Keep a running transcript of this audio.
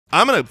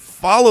I'm going to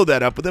follow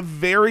that up with a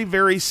very,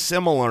 very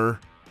similar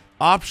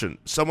option.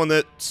 Someone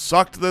that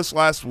sucked this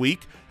last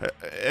week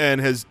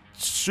and has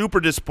super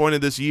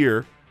disappointed this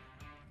year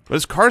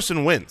was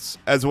Carson Wentz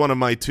as one of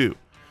my two.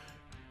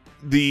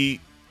 The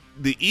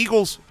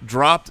Eagles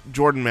dropped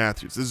Jordan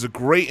Matthews. This is a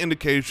great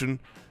indication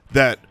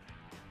that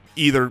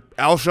either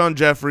Alshon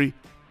Jeffrey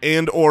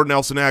and or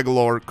Nelson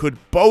Aguilar could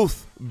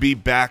both be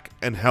back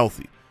and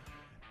healthy.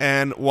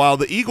 And while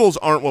the Eagles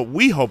aren't what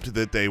we hoped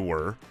that they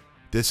were,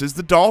 this is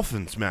the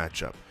Dolphins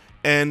matchup.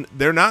 And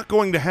they're not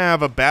going to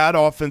have a bad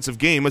offensive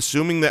game,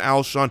 assuming that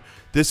Alshon,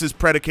 this is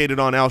predicated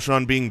on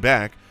Alshon being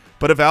back.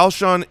 But if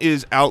Alshon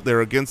is out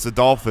there against the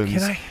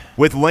Dolphins,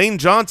 with Lane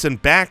Johnson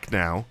back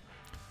now,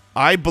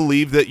 I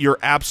believe that you're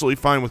absolutely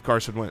fine with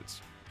Carson Wentz.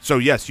 So,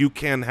 yes, you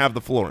can have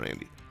the floor,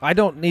 Andy. I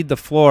don't need the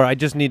floor. I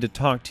just need to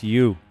talk to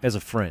you as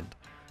a friend.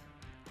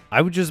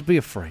 I would just be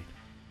afraid.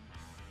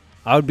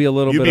 I would be a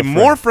little bit afraid. You'd be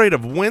more afraid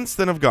of Wentz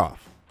than of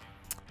Goff.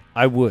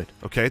 I would.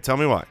 Okay, tell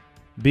me why.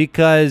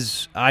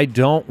 Because I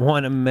don't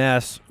want to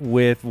mess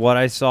with what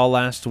I saw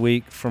last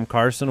week from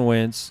Carson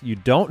Wentz. You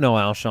don't know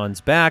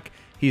Alshon's back.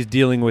 He's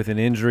dealing with an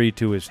injury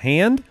to his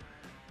hand,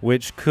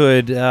 which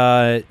could,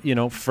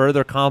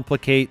 further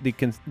complicate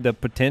the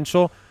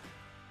potential.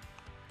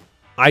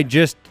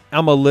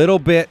 I'm a little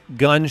bit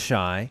gun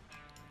shy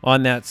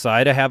on that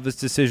side. I have this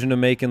decision to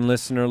make in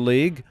Listener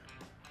League,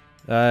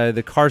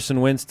 the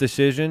Carson Wentz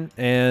decision,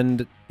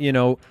 and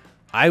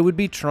I would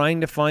be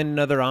trying to find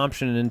another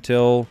option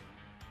until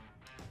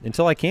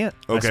I can't.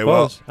 Okay, I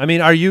suppose. Well, I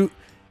mean,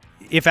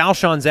 if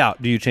Alshon's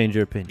out, do you change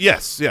your opinion?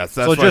 Yes. That's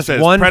so what just I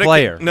said. one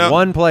player. No,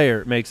 one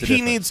player makes a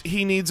difference.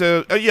 He needs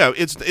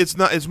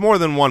it's more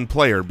than one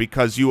player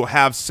because you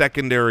have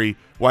secondary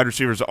wide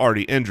receivers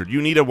already injured. You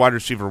need a wide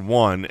receiver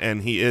one,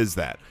 and he is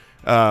that.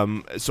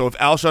 So if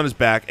Alshon is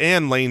back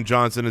and Lane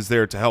Johnson is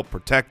there to help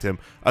protect him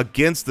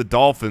against the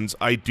Dolphins,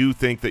 I do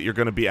think that you're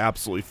going to be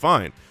absolutely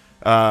fine.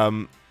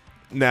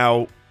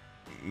 Now,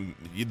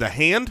 the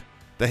hand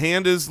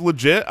is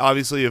legit.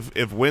 Obviously,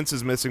 if Wentz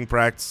is missing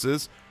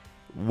practices,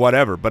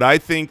 whatever. But I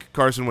think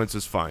Carson Wentz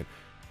is fine.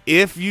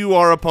 If you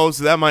are opposed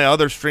to that, my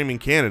other streaming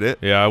candidate.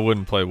 Yeah, I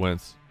wouldn't play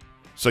Wentz.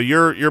 So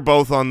you're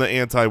both on the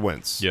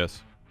anti-Wentz.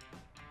 Yes.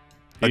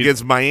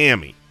 Against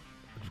Miami.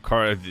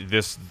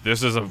 This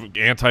is an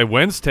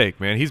anti-Wentz take,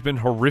 man. He's been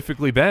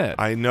horrifically bad.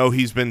 I know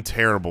he's been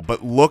terrible,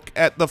 but look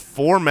at the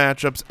 4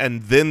 matchups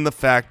and then the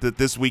fact that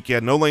this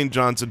weekend no Lane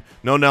Johnson,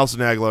 no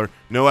Nelson Aguilar,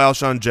 no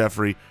Alshon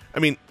Jeffrey. I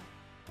mean,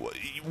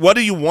 what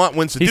do you want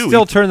Wentz to do? He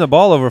still turned the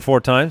ball over 4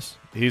 times.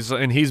 He's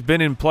been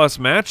in plus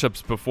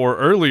matchups before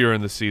earlier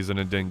in the season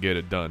and didn't get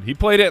it done. He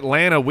played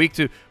Atlanta week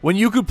 2 when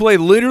you could play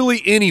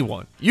literally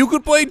anyone. You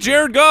could play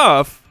Jared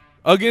Goff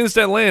against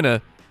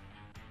Atlanta.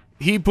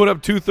 He put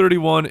up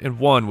 231 and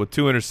 1 with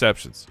 2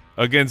 interceptions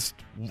against,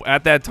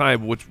 at that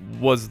time, which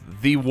was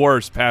the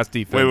worst pass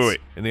defense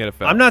in the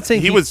NFL. I'm not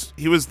saying he was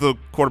the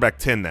quarterback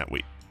 10 that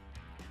week.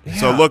 Yeah,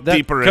 so look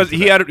deeper because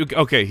he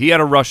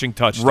had a rushing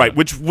touchdown, right?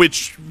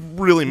 Which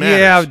really matters.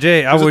 Yeah,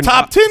 Jay, I would a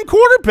top 10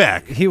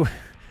 quarterback.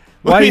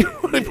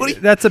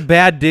 That's a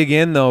bad dig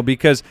in though,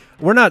 because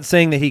we're not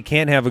saying that he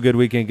can't have a good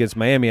weekend against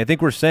Miami. I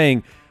think we're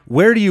saying,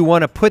 where do you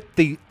want to put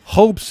the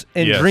hopes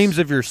and dreams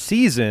of your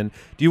season?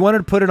 Do you want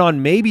to put it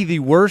on maybe the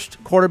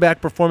worst quarterback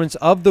performance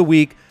of the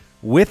week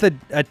with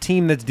a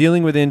team that's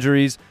dealing with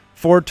injuries,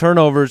 4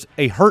 turnovers,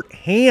 a hurt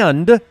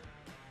hand?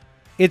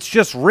 It's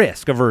just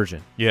risk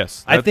aversion.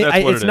 Yes, I think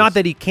it's not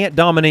that he can't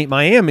dominate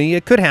Miami.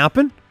 It could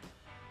happen,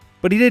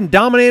 but he didn't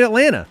dominate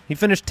Atlanta. He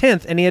finished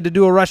 10th, and he had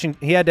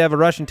to have a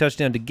rushing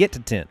touchdown to get to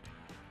 10.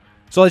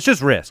 So it's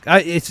just risk.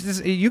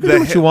 You can do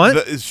what you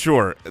want.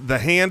 Sure. The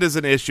hand is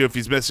an issue if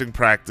he's missing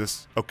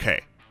practice.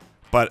 Okay.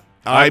 But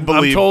I'm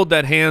told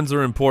that hands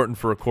are important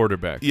for a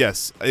quarterback.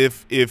 Yes.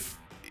 If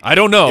I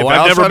don't know.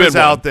 I've never been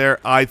out there,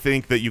 I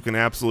think that you can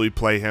absolutely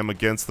play him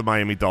against the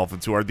Miami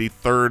Dolphins, who are the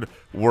 3rd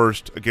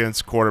worst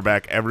against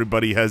quarterback.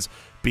 Everybody has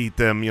beat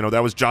them.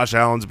 That was Josh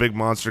Allen's big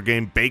monster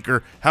game.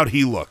 Baker, how'd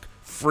he look?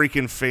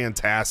 Freaking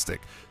fantastic.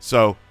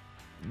 So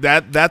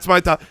that's my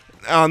thought.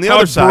 On the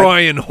other side,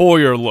 Brian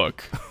Hoyer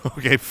look.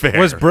 Okay, fair.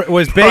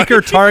 Was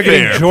Baker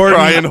targeting Jordan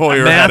Brian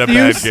Hoyer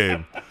Matthews? had a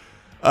bad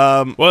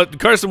game. Well,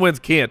 Carson Wentz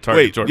can't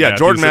target Jordan Matthews.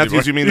 Jordan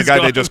Matthews, you mean the guy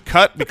they just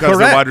cut because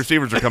the wide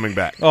receivers are coming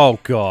back. Oh,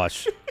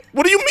 gosh.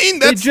 What do you mean?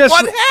 That's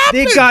what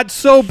happened. They got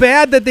so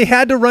bad that they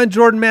had to run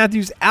Jordan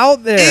Matthews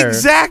out there.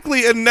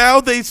 Exactly, and now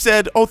they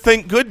said, oh,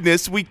 thank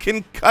goodness we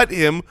can cut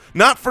him,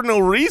 not for no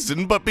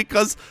reason, but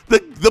because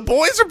the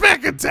boys are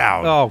back in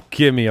town. Oh,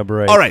 give me a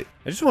break. All right.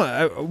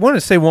 I want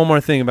to say one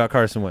more thing about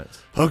Carson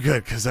Wentz. Oh,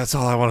 good, because that's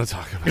all I want to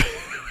talk about.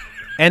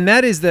 And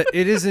that is that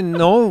it is in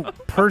no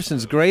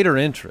person's greater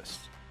interest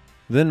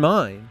than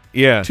mine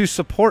to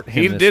support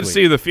him. He did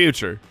see the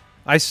future.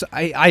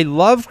 I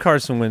love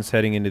Carson Wentz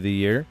heading into the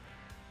year.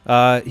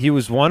 He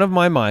was one of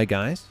my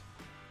guys.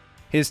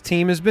 His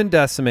team has been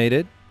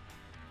decimated.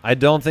 I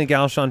don't think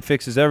Alshon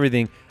fixes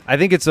everything. I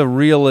think it's a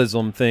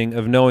realism thing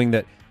of knowing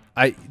that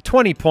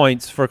 20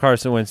 points for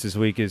Carson Wentz this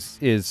week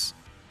is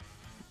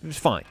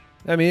fine.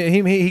 I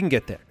mean, he can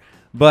get there.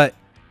 But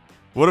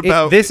What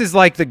about this is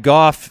like the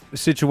Goff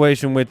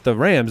situation with the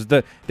Rams.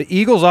 The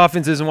Eagles'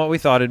 offense isn't what we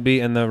thought it'd be,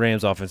 and the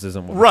Rams' offense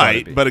isn't what we thought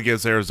it'd be. But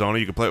against Arizona,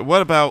 you could play.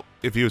 What about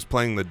if he was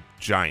playing the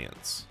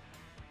Giants?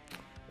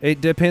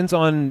 It depends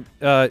on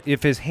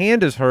if his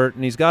hand is hurt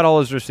and he's got all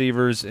his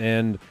receivers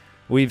and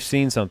we've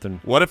seen something.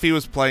 What if he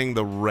was playing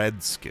the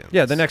Redskins?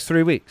 Yeah, the next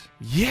 3 weeks.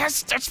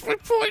 Yes, that's my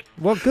point.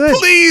 Well, good.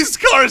 Please,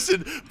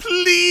 Carson,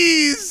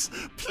 please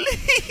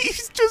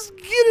just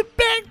get it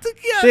back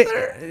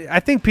together.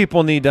 I think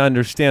people need to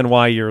understand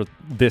why you're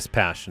this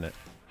passionate.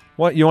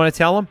 What, you want to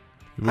tell them?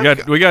 We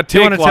got take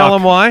you want to lock. tell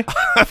them why?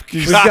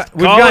 we've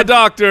got a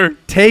doctor.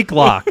 Take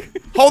lock.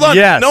 Hold on.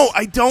 Yes. No,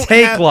 I don't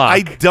take lock.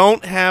 I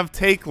don't have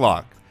take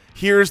lock.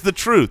 Here's the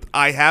truth.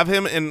 I have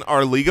him in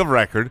our league of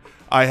record.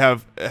 I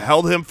have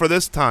held him for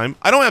this time.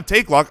 I don't have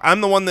take lock.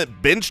 I'm the one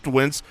that benched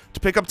Wentz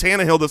to pick up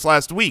Tannehill this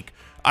last week.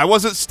 I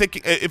wasn't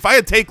sticking. If I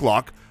had take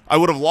lock, I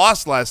would have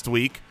lost last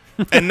week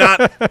and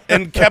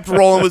and kept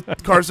rolling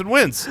with Carson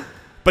Wentz.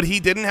 But he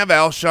didn't have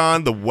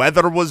Alshon. The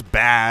weather was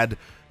bad.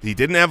 He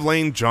didn't have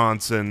Lane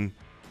Johnson.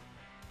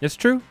 It's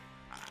true.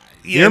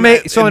 Yeah,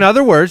 so in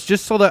other words,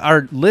 just so that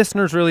our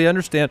listeners really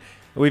understand,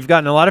 we've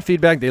gotten a lot of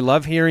feedback. They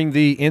love hearing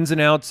the ins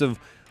and outs of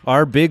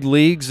our big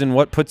leagues and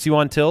what puts you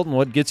on tilt and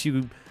what gets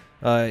you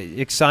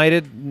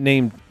excited,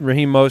 named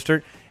Raheem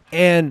Mostert.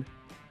 And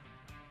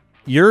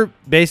you're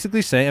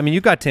basically saying, I mean,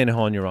 you've got Tannehill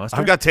on your roster.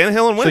 I've got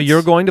Tannehill and Wentz. So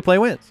you're going to play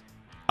Wentz.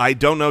 I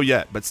don't know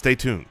yet, but stay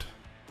tuned.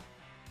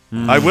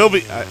 I will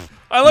be.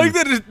 I like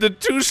that the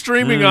two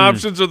streaming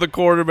options are the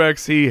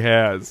quarterbacks he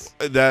has.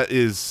 That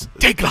is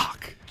Take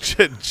lock.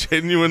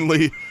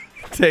 Genuinely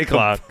take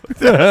lock.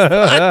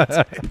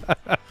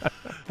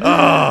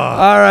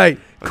 All right.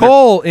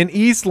 Cole in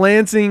East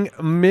Lansing,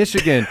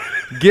 Michigan.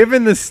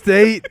 Given the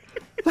state,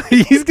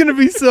 he's going to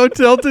be so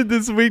tilted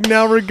this week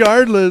now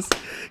regardless,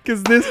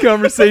 because this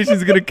conversation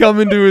is going to come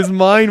into his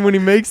mind when he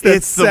makes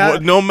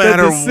that no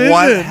matter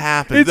what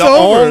happens. The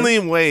only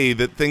way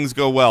that things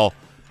go well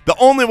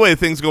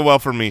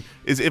for me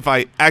is if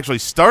I actually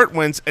start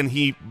Wentz and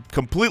he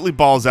completely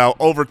balls out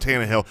over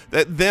Tannehill.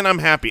 Then I'm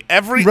happy.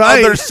 Every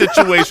other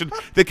situation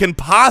that can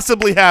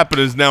possibly happen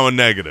is now a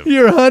negative.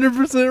 You're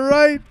 100%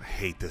 right. I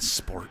hate this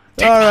sport.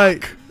 All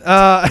right.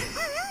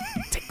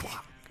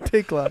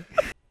 Take lock.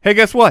 Hey,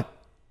 guess what?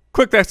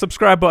 Click that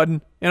subscribe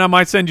button, and I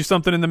might send you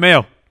something in the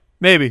mail.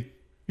 Maybe.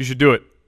 You should do it.